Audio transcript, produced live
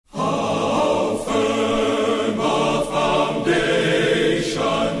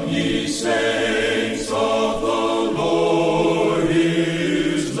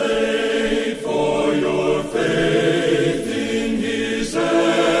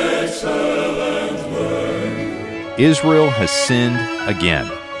Israel has sinned again,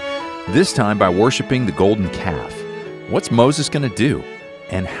 this time by worshiping the golden calf. What's Moses going to do,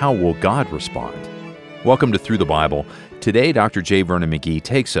 and how will God respond? Welcome to Through the Bible. Today, Dr. J. Vernon McGee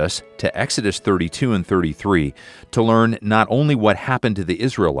takes us to Exodus 32 and 33 to learn not only what happened to the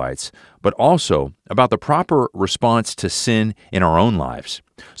Israelites, but also about the proper response to sin in our own lives.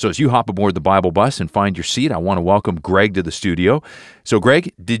 So as you hop aboard the Bible bus and find your seat, I want to welcome Greg to the studio. So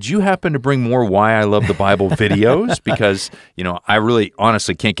Greg, did you happen to bring more Why I Love the Bible videos? Because, I really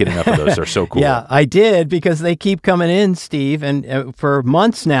honestly can't get enough of those. They're so cool. Yeah, I did, because they keep coming in, Steve. And for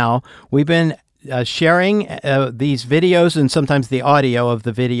months now, we've been sharing these videos and sometimes the audio of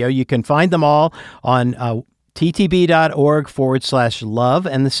the video. You can find them all on ttb.org/love.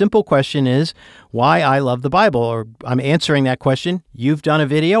 And the simple question is, why I love the Bible, or I'm answering that question. You've done a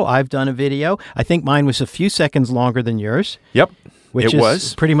video. I've done a video. I think mine was a few seconds longer than yours. Yep. Which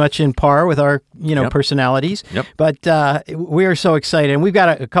is pretty much in par with our, personalities. Yep. But we are so excited. And we've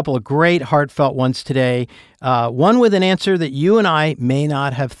got a couple of great heartfelt ones today. One with an answer that you and I may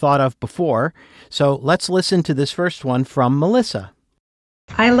not have thought of before. So let's listen to this first one from Melissa.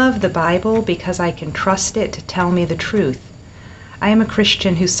 I love the Bible because I can trust it to tell me the truth. I am a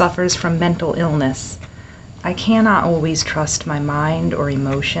Christian who suffers from mental illness. I cannot always trust my mind or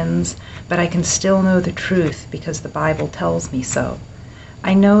emotions, but I can still know the truth because the Bible tells me so.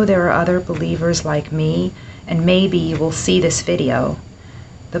 I know there are other believers like me, and maybe you will see this video.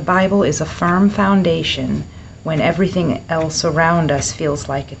 The Bible is a firm foundation when everything else around us feels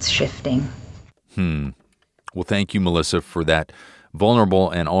like it's shifting. Well, thank you, Melissa, for that vulnerable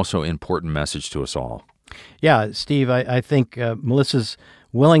and also important message to us all. Yeah, Steve, I think Melissa's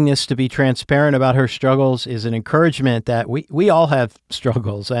willingness to be transparent about her struggles is an encouragement that we all have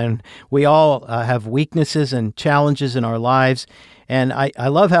struggles, and we all have weaknesses and challenges in our lives. And I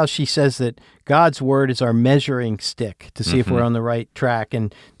love how she says that God's Word is our measuring stick to see if we're on the right track.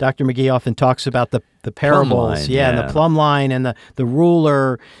 And Dr. McGee often talks about the parables, and the plumb line and the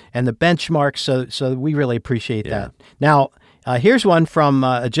ruler and the benchmarks. So we really appreciate that. Now, here's one from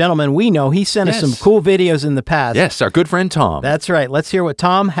a gentleman we know. He sent us some cool videos in the past. Yes, our good friend Tom. That's right. Let's hear what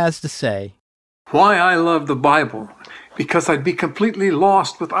Tom has to say. Why I love the Bible. Because I'd be completely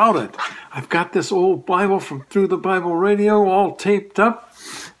lost without it. I've got this old Bible from Through the Bible Radio all taped up.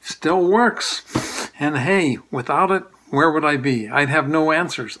 Still works. And hey, without it, where would I be? I'd have no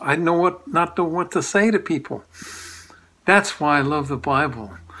answers. I'd not know what to say to people. That's why I love the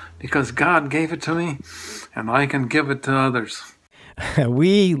Bible. Because God gave it to me, and I can give it to others.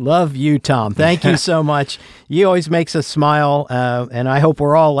 We love you, Tom. Thank you so much. You always makes us smile, and I hope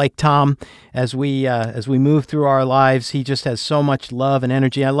we're all like Tom as we move through our lives. He just has so much love and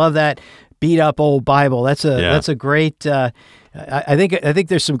energy. I love that beat up old Bible. That's a great. I think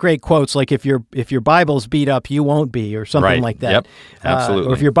there's some great quotes, like if your Bible's beat up, you won't be, or something like that. Yep,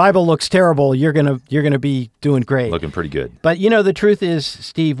 absolutely. Or if your Bible looks terrible, you're gonna be doing great, looking pretty good. But the truth is,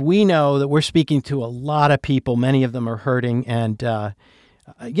 Steve, we know that we're speaking to a lot of people. Many of them are hurting, and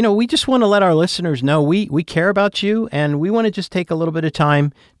we just want to let our listeners know we care about you, and we want to just take a little bit of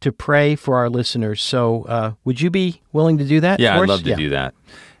time to pray for our listeners. So, would you be willing to do that? Yeah, for I'd us? love to do that.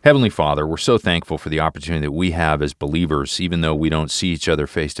 Heavenly Father, we're so thankful for the opportunity that we have as believers. Even though we don't see each other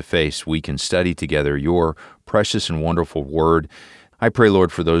face to face, we can study together your precious and wonderful word. I pray,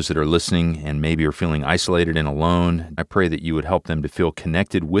 Lord, for those that are listening and maybe are feeling isolated and alone, I pray that you would help them to feel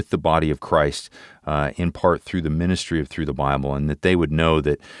connected with the body of Christ, in part through the ministry of Through the Bible, and that they would know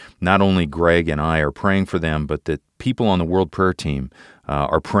that not only Greg and I are praying for them, but that people on the World Prayer Team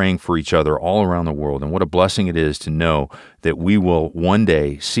are praying for each other all around the world. And what a blessing it is to know that we will one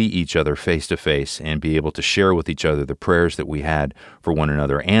day see each other face to face and be able to share with each other the prayers that we had for one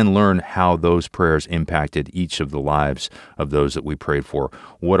another and learn how those prayers impacted each of the lives of those that we prayed for.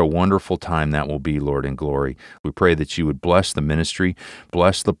 What a wonderful time that will be, Lord, in glory. We pray that you would bless the ministry,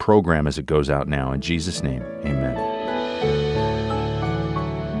 bless the program as it goes out now. In Jesus' name, amen.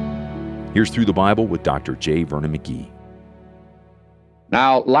 Here's Through the Bible with Dr. J. Vernon McGee.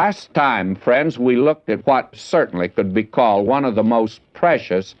 Now, last time, friends, we looked at what certainly could be called one of the most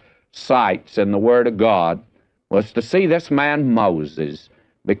precious sights in the Word of God, was to see this man Moses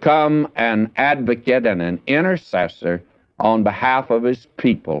become an advocate and an intercessor on behalf of his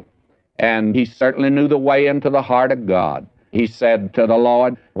people. And he certainly knew the way into the heart of God. He said to the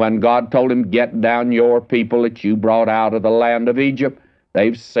Lord, when God told him, "Get down, your people that you brought out of the land of Egypt,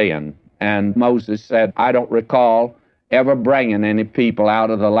 they've sinned." And Moses said, "I don't recall ever bringing any people out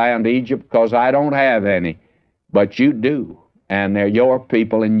of the land of Egypt, because I don't have any, but you do, and they're your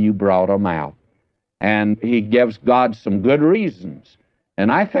people, and you brought them out." And he gives God some good reasons.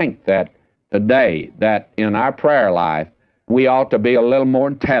 And I think that today that in our prayer life, we ought to be a little more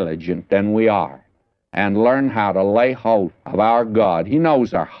intelligent than we are and learn how to lay hold of our God. He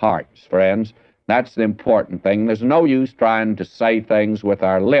knows our hearts, friends. That's the important thing. There's no use trying to say things with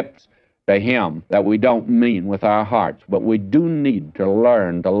our lips to Him that we don't mean with our hearts, but we do need to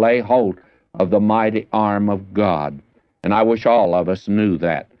learn to lay hold of the mighty arm of God. And I wish all of us knew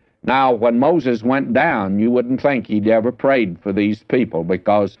that. Now, when Moses went down, you wouldn't think he'd ever prayed for these people,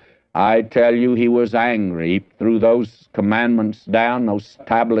 because I tell you, he was angry. He threw those commandments down, those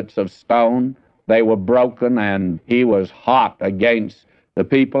tablets of stone. They were broken, and he was hot against the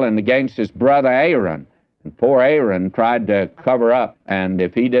people and against his brother Aaron. And poor Aaron tried to cover up, and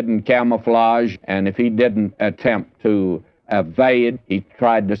if he didn't camouflage and if he didn't attempt to evade, he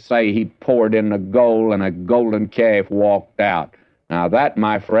tried to say he poured in the gold and a golden calf walked out. Now that,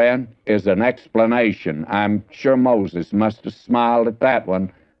 my friend, is an explanation. I'm sure Moses must have smiled at that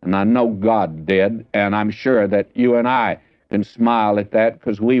one, and I know God did, and I'm sure that you and I can smile at that,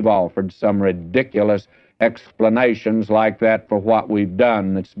 because we've offered some ridiculous explanations like that for what we've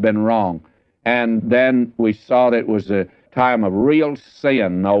done that's been wrong. And then we saw that it was a time of real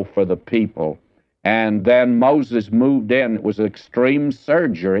sin, though, for the people. And then Moses moved in. It was extreme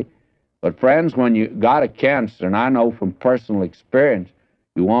surgery. But friends, when you got a cancer, and I know from personal experience,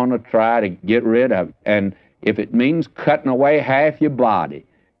 you want to try to get rid of it. And if it means cutting away half your body,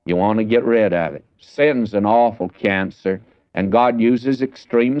 you want to get rid of it. Sin's an awful cancer, and God uses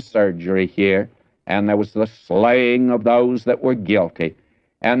extreme surgery here. And there was the slaying of those that were guilty.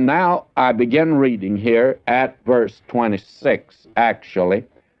 And now I begin reading here at verse 26, actually.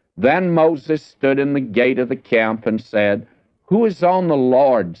 Then Moses stood in the gate of the camp and said, "Who is on the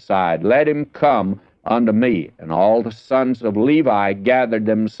Lord's side? Let him come unto me." And all the sons of Levi gathered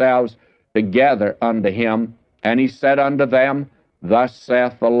themselves together unto him. And he said unto them, "Thus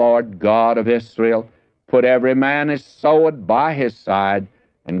saith the Lord God of Israel, put every man his sword by his side,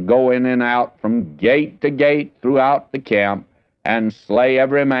 and go in and out from gate to gate throughout the camp, and slay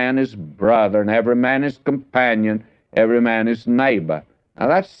every man his brother, and every man his companion, every man his neighbor." Now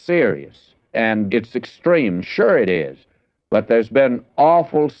that's serious, and it's extreme. Sure it is. But there's been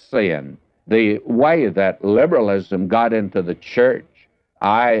awful sin. The way that liberalism got into the church,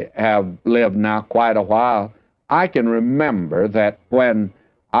 I have lived now quite a while. I can remember that when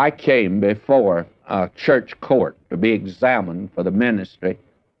I came before a church court to be examined for the ministry,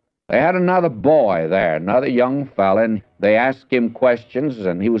 they had another boy there, another young fella, and they asked him questions,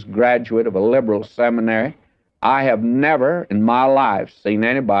 and he was a graduate of a liberal seminary. I have never in my life seen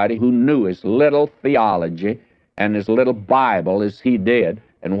anybody who knew as little theology and as little Bible as he did,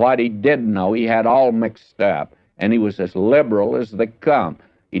 and what he did know, he had all mixed up, and he was as liberal as they come.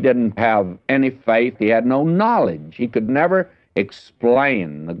 He didn't have any faith. He had no knowledge. He could never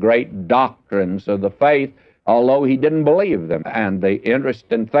explain the great doctrines of the faith, although he didn't believe them. And the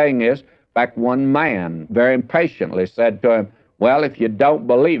interesting thing is, in fact, one man very impatiently said to him, "Well, if you don't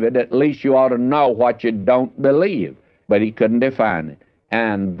believe it, at least you ought to know what you don't believe." But he couldn't define it.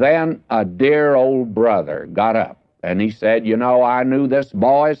 And then a dear old brother got up, and he said, "You know, I knew this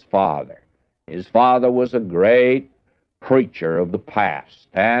boy's father. His father was a great preacher of the past,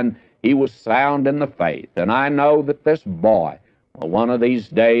 and he was sound in the faith. And I know that this boy will one of these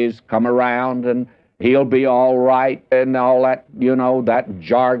days come around, and he'll be all right," and all that, you know, that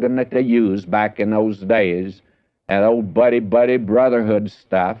jargon that they used back in those days, and old buddy brotherhood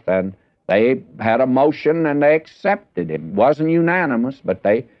stuff. And they had a motion, and they accepted him. It wasn't unanimous, but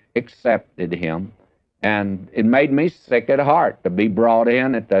they accepted him. And it made me sick at heart to be brought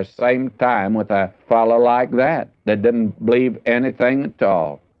in at the same time with a fellow like that didn't believe anything at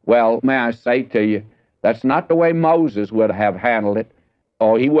all. Well, may I say to you, that's not the way Moses would have handled it,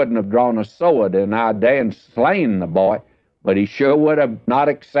 or he wouldn't have drawn a sword in our day and slain the boy, but he sure would have not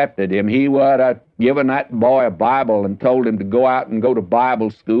accepted him. He would have given that boy a Bible and told him to go out and go to Bible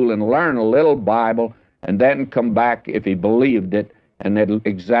school and learn a little Bible, and then come back if he believed it, and they'd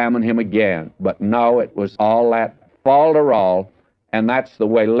examine him again. But no, it was all that falderall, and that's the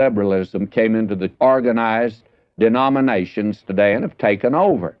way liberalism came into the organized denominations today and have taken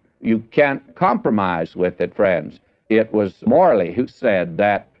over. You can't compromise with it, friends. It was Morley who said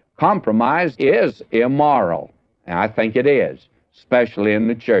that compromise is immoral, and I think it is, especially in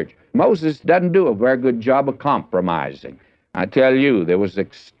the church. Moses doesn't do a very good job of compromising. I tell you, there was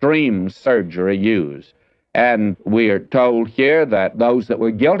extreme surgery used. And we are told here that those that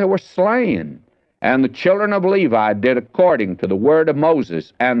were guilty were slain. And the children of Levi did according to the word of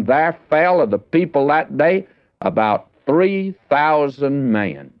Moses. And there fell of the people that day about 3,000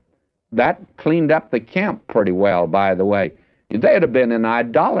 men. That cleaned up the camp pretty well, by the way. They'd have been in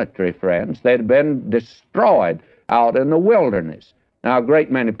idolatry, friends. They'd have been destroyed out in the wilderness. Now, a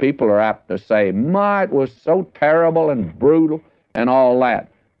great many people are apt to say, my, it was so terrible and brutal and all that.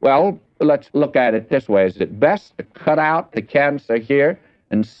 Well, let's look at it this way. Is it best to cut out the cancer here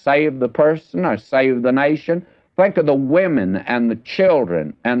and save the person or save the nation? Think of the women and the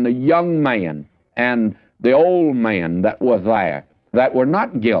children and the young men and the old men that were there that were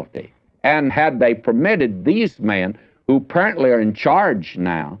not guilty. And had they permitted these men, who apparently are in charge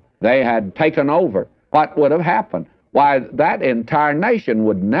now, they had taken over, what would have happened? Why, that entire nation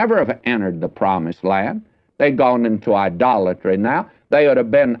would never have entered the promised land. They'd gone into idolatry now. They would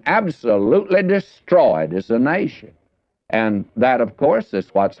have been absolutely destroyed as a nation. And that, of course,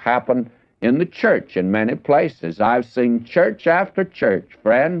 is what's happened in the church in many places. I've seen church after church,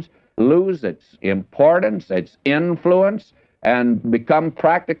 friends, lose its importance, its influence, and become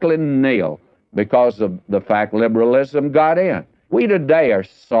practically nil because of the fact liberalism got in. We today are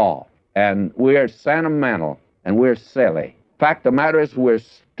soft, and we're sentimental, and we're silly. Fact of the matter is we're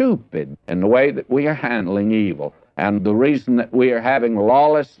stupid in the way that we are handling evil. And the reason that we are having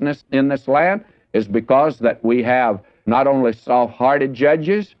lawlessness in this land is because that we have not only soft-hearted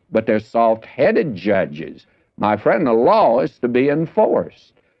judges, but they're soft-headed judges. My friend, the law is to be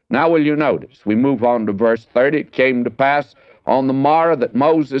enforced. Now will you notice, we move on to verse 30, it came to pass on the morrow that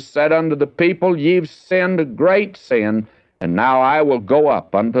Moses said unto the people, Ye've sinned a great sin, and now I will go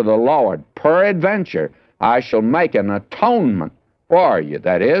up unto the Lord. Peradventure I shall make an atonement for you.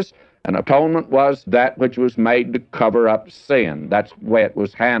 That is, an atonement was that which was made to cover up sin. That's the way it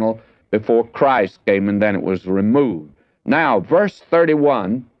was handled before Christ came, and then it was removed. Now, verse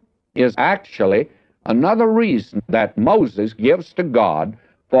 31 is actually another reason that Moses gives to God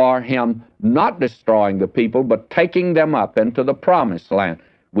for him not destroying the people, but taking them up into the promised land.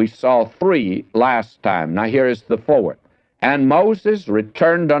 We saw 3 last time. Now here is the 4th. And Moses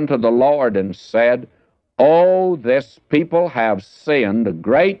returned unto the Lord and said, Oh, this people have sinned a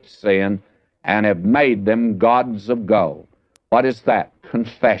great sin, and have made them gods of gold. What is that?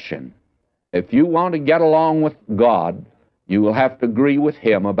 Confession. If you want to get along with God, you will have to agree with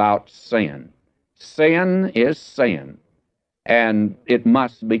him about sin. Sin is sin, and it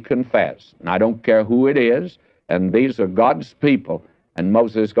must be confessed. And I don't care who it is, and these are God's people. And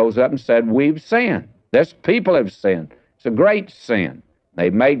Moses goes up and said, We've sinned. This people have sinned. It's a great sin.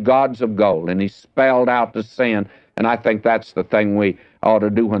 They've made gods of gold, and he spelled out the sin. And I think that's the thing we ought to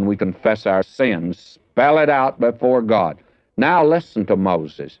do when we confess our sins. Spell it out before God. Now listen to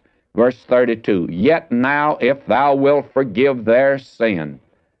Moses. Verse 32, Yet now if thou wilt forgive their sin.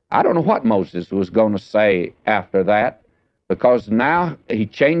 I don't know what Moses was going to say after that, because now he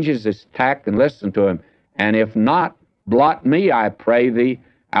changes his tack, and listen to him. And if not, blot me, I pray thee,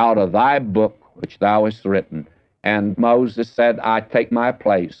 out of thy book which thou hast written. And Moses said, I take my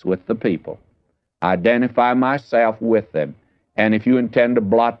place with the people. I identify myself with them. And if you intend to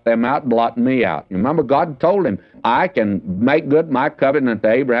blot them out, blot me out. You remember, God told him, I can make good my covenant to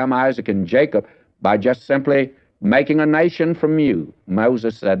Abraham, Isaac, and Jacob by just simply making a nation from you.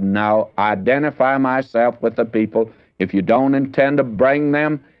 Moses said, no, I identify myself with the people. If you don't intend to bring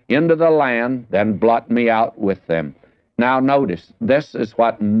them into the land, then blot me out with them. Now notice, this is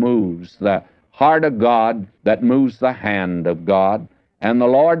what moves the heart of God, that moves the hand of God. And the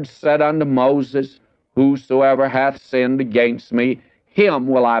Lord said unto Moses, Whosoever hath sinned against me, him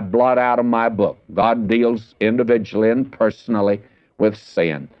will I blot out of my book. God deals individually and personally with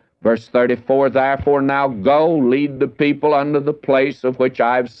sin. Verse 34, Therefore now go, lead the people unto the place of which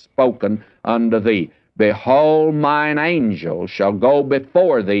I have spoken unto thee. Behold, mine angel shall go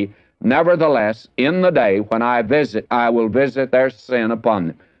before thee. Nevertheless, in the day when I visit, I will visit their sin upon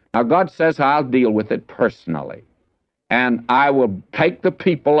them. Now God says I'll deal with it personally. And I will take the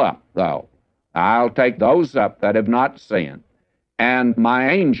people up, though. I'll take those up that have not sinned. And my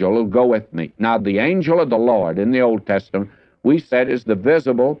angel will go with me. Now the angel of the Lord in the Old Testament, we said, is the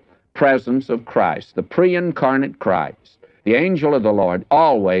visible presence of Christ, the pre-incarnate Christ. The angel of the Lord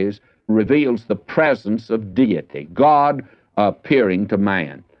always reveals the presence of deity, God appearing to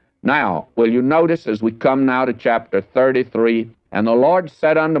man. Now, will you notice as we come now to chapter 33, And the Lord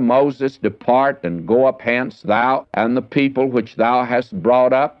said unto Moses, Depart and go up hence, thou and the people which thou hast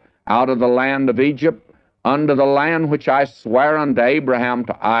brought up out of the land of Egypt, unto the land which I swear unto Abraham,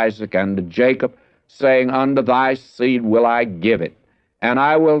 to Isaac, and to Jacob, saying, Unto thy seed will I give it, and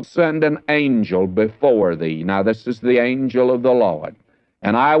I will send an angel before thee. Now this is the angel of the Lord.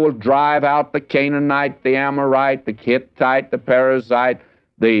 And I will drive out the Canaanite, the Amorite, the Hittite, the Perizzite,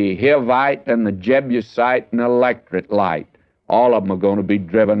 the Hivite, and the Jebusite, and the Electrite. All of them are going to be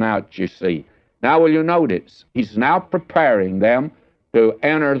driven out, you see. Now, will you notice, he's now preparing them to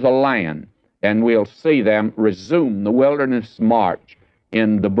enter the land, and we'll see them resume the wilderness march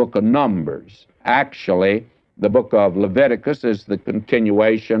in the book of Numbers. Actually, the book of Leviticus is the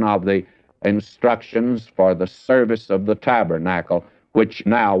continuation of the instructions for the service of the tabernacle, which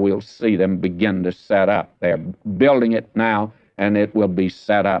now we'll see them begin to set up. They're building it now, and it will be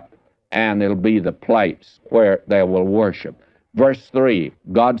set up, and it'll be the place where they will worship. Verse 3,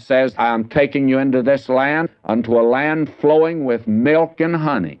 God says, I am taking you into this land, unto a land flowing with milk and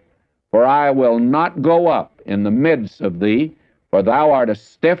honey. For I will not go up in the midst of thee, for thou art a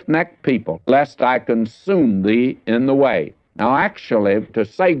stiff-necked people, lest I consume thee in the way. Now, actually, to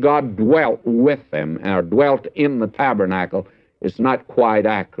say God dwelt with them, or dwelt in the tabernacle, is not quite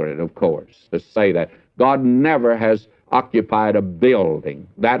accurate, of course, to say that. God never has occupied a building.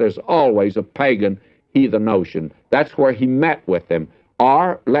 That is always a pagan heathen notion. That's where he met with them.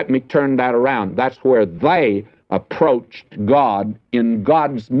 Or, let me turn that around, that's where they approached God in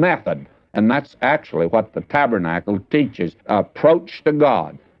God's method. And that's actually what the tabernacle teaches, approach to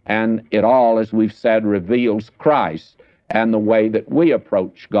God. And it all, as we've said, reveals Christ and the way that we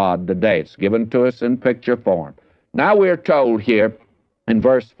approach God today. It's given to us in picture form. Now we're told here in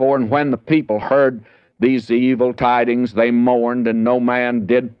verse 4, and when the people heard these evil tidings, they mourned, and no man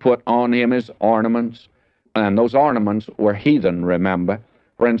did put on him his ornaments. And those ornaments were heathen, remember.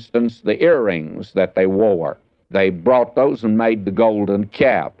 For instance, the earrings that they wore. They brought those and made the golden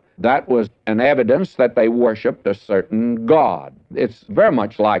cap. That was an evidence that they worshiped a certain god. It's very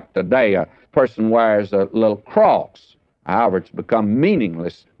much like today a person wears a little cross. However, it's become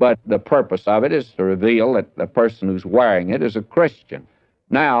meaningless, but the purpose of it is to reveal that the person who's wearing it is a Christian.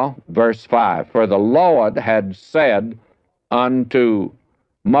 Now, verse 5, for the Lord had said unto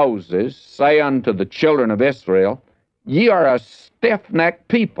Moses, say unto the children of Israel, ye are a stiff-necked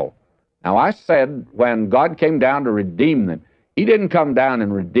people. Now, I said when God came down to redeem them, he didn't come down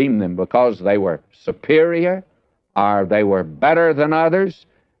and redeem them because they were superior or they were better than others.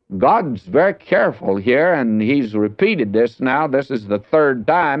 God's very careful here, and he's repeated this now. This is the third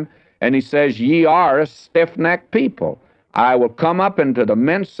time, and he says, ye are a stiff-necked people. I will come up into the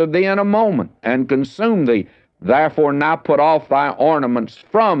midst of thee in a moment and consume thee. Therefore now put off thy ornaments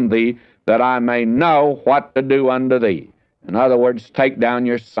from thee, that I may know what to do unto thee. In other words, take down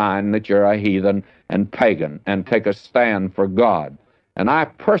your sign that you're a heathen and pagan, and take a stand for God. And I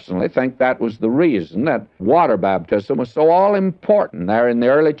personally think that was the reason that water baptism was so all-important there in the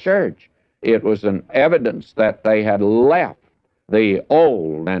early church. It was an evidence that they had left the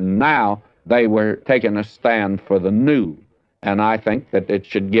old, and now they were taking a stand for the new. And I think that it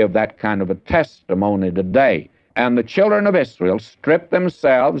should give that kind of a testimony today. And the children of Israel stripped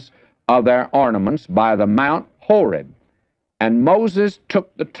themselves of their ornaments by the Mount Horeb. And Moses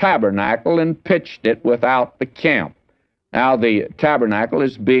took the tabernacle and pitched it without the camp. Now the tabernacle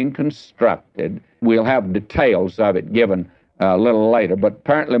is being constructed. We'll have details of it given a little later, but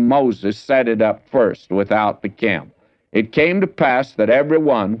apparently Moses set it up first without the camp. It came to pass that every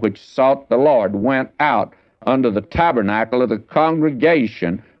one which sought the Lord went out unto the tabernacle of the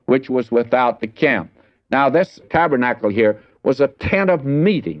congregation which was without the camp. Now this tabernacle here was a tent of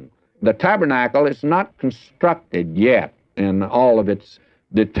meeting. The tabernacle is not constructed yet in all of its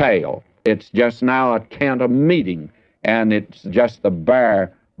detail. It's just now a tent of meeting, and it's just the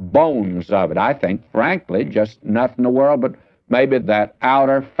bare bones of it. I think, frankly, just nothing in the world but maybe that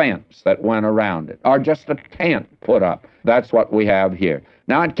outer fence that went around it, or just a tent put up. That's what we have here.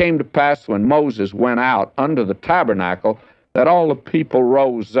 Now it came to pass when Moses went out unto the tabernacle that all the people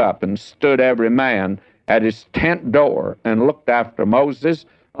rose up and stood every man at his tent door and looked after Moses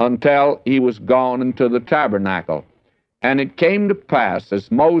until he was gone into the tabernacle. And it came to pass,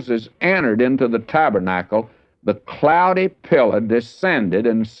 as Moses entered into the tabernacle, the cloudy pillar descended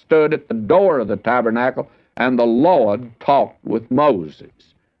and stood at the door of the tabernacle, and the Lord talked with Moses.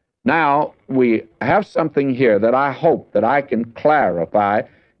 Now, we have something here that I hope that I can clarify.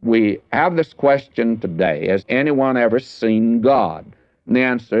 We have this question today, has anyone ever seen God? And the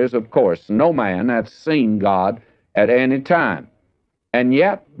answer is, of course, no man hath seen God at any time. And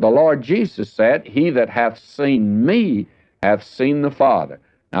yet the Lord Jesus said, he that hath seen me hath seen the Father.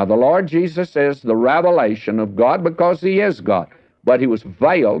 Now the Lord Jesus is the revelation of God because he is God, but he was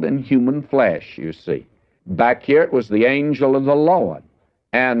veiled in human flesh, you see. Back here it was the angel of the Lord.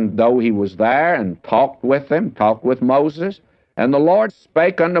 And though he was there and talked with him, talked with Moses, and the Lord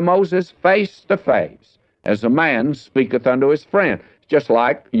spake unto Moses face to face, as a man speaketh unto his friend. Just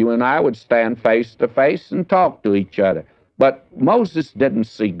like you and I would stand face to face and talk to each other. But Moses didn't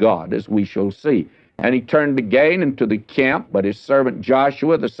see God, as we shall see. And he turned again into the camp, but his servant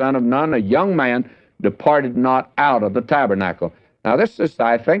Joshua, the son of Nun, a young man, departed not out of the tabernacle. Now, this is,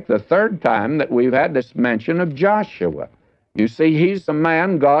 I think, the third time that we've had this mention of Joshua. You see, he's the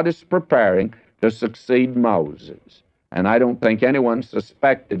man God is preparing to succeed Moses. And I don't think anyone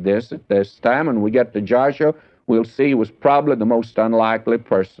suspected this at this time. When we get to Joshua, we'll see he was probably the most unlikely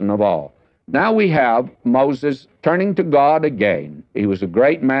person of all. Now we have Moses turning to God again. He was a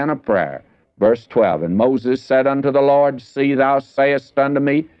great man of prayer. Verse 12, And Moses said unto the Lord, See, thou sayest unto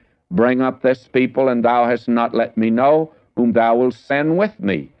me, Bring up this people, and thou hast not let me know whom thou wilt send with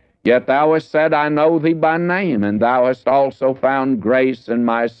me. Yet thou hast said, I know thee by name, and thou hast also found grace in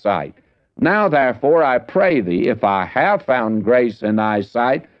my sight. Now therefore I pray thee, if I have found grace in thy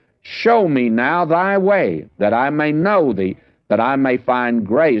sight, show me now thy way, that I may know thee, that I may find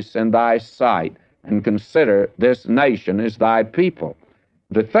grace in thy sight, and consider this nation as thy people.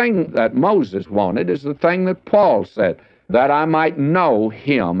 The thing that Moses wanted is the thing that Paul said, that I might know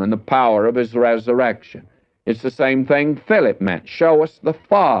him and the power of his resurrection. It's the same thing Philip meant, show us the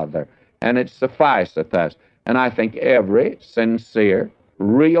Father, and it sufficeth us. And I think every sincere,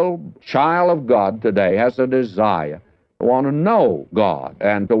 real child of God today has a desire to want to know God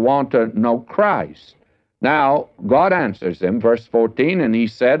and to want to know Christ. Now, God answers him, verse 14, And he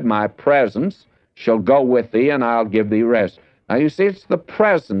said, My presence shall go with thee, and I'll give thee rest. Now, you see, it's the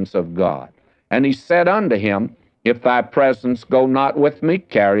presence of God. And he said unto him, If thy presence go not with me,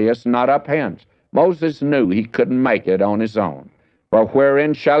 carry us not up hence. Moses knew he couldn't make it on his own. For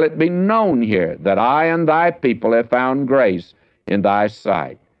wherein shall it be known here that I and thy people have found grace in thy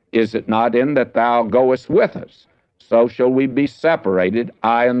sight? Is it not in that thou goest with us? So shall we be separated,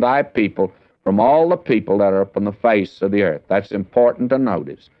 I and thy people, from all the people that are upon the face of the earth. That's important to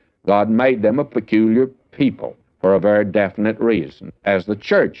notice. God made them a peculiar people for a very definite reason, as the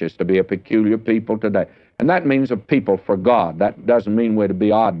church is to be a peculiar people today. And that means a people for God. That doesn't mean we're to be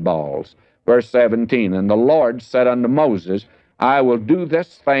oddballs. Verse 17, And the Lord said unto Moses, I will do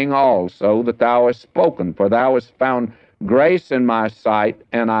this thing also that thou hast spoken, for thou hast found grace in my sight,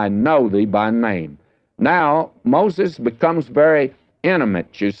 and I know thee by name. Now, Moses becomes very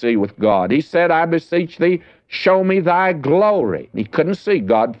intimate, you see, with God. He said, I beseech thee, show me thy glory. He couldn't see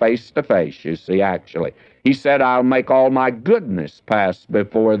God face to face, you see, actually. He said, I'll make all my goodness pass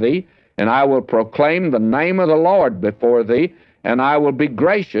before thee, and I will proclaim the name of the Lord before thee, and I will be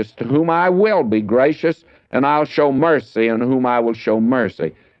gracious to whom I will be gracious, and I'll show mercy on whom I will show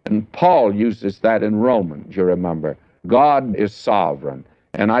mercy. And Paul uses that in Romans, you remember. God is sovereign,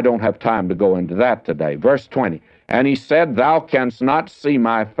 and I don't have time to go into that today. Verse 20, And he said, Thou canst not see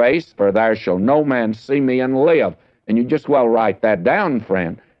my face, for there shall no man see me and live. And you just well write that down,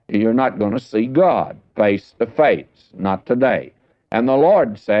 friend. You're not going to see God face to face, not today. And the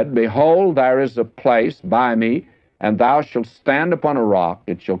Lord said, Behold, there is a place by me, and thou shalt stand upon a rock.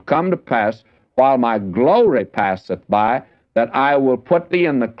 It shall come to pass, while my glory passeth by, that I will put thee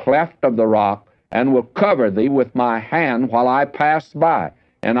in the cleft of the rock, and will cover thee with my hand while I pass by.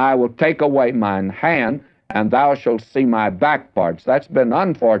 And I will take away mine hand, and thou shalt see my back parts. That's been an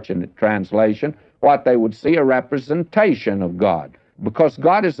unfortunate translation. What they would see, a representation of God. Because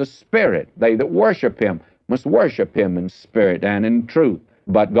God is a spirit. They that worship him must worship him in spirit and in truth.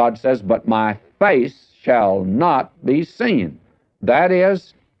 But God says, But my face shall not be seen. That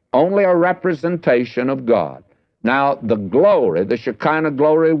is only a representation of God. Now, the glory, the Shekinah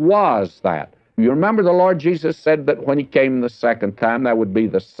glory, was that. You remember the Lord Jesus said that when he came the second time, that would be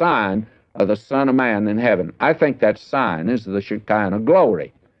the sign of the Son of Man in heaven. I think that sign is the Shekinah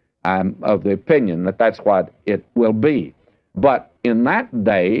glory. I'm of the opinion that that's what it will be. But in that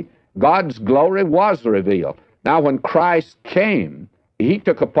day, God's glory was revealed. Now, when Christ came, he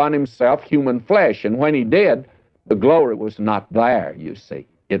took upon himself human flesh, and when he did, the glory was not there, you see.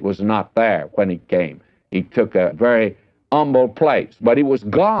 It was not there when he came. He took a very humble place, but he was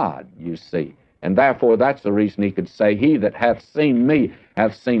God, you see. And therefore, that's the reason he could say, He that hath seen me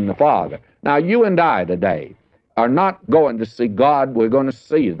hath seen the Father. Now, you and I today are not going to see God. We're going to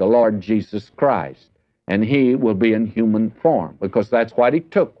see the Lord Jesus Christ. And he will be in human form, because that's what he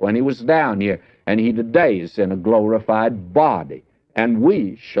took when he was down here. And he today is in a glorified body. And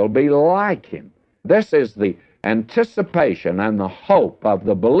we shall be like him. This is the anticipation and the hope of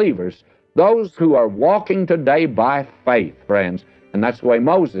the believers, those who are walking today by faith, friends. And that's the way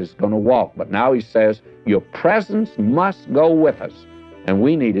Moses is going to walk. But now he says, your presence must go with us. And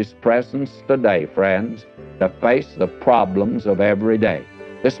we need his presence today, friends, to face the problems of every day.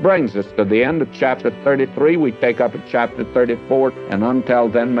 This brings us to the end of chapter 33. We take up at chapter 34. And until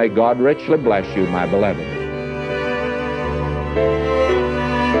then, may God richly bless you, my beloved.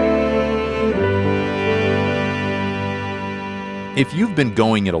 If you've been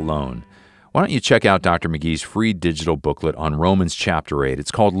going it alone, why don't you check out Dr. McGee's free digital booklet on Romans chapter 8. It's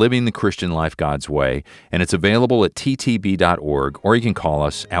called Living the Christian Life God's Way, and it's available at ttb.org, or you can call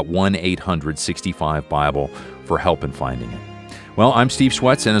us at 1-800-65-BIBLE for help in finding it. Well, I'm Steve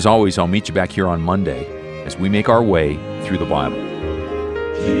Schwetz, and as always, I'll meet you back here on Monday as we make our way through the Bible.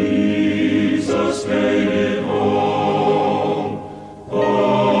 Jesus made it all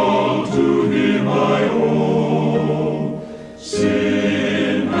to Him I owe.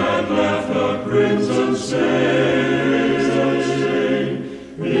 Sin had left a crimson stain,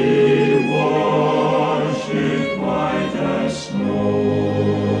 He washed it white as snow.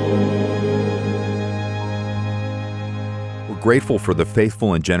 We're grateful for the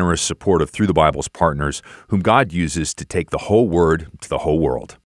faithful and generous support of Through the Bible's partners, whom God uses to take the whole Word to the whole world.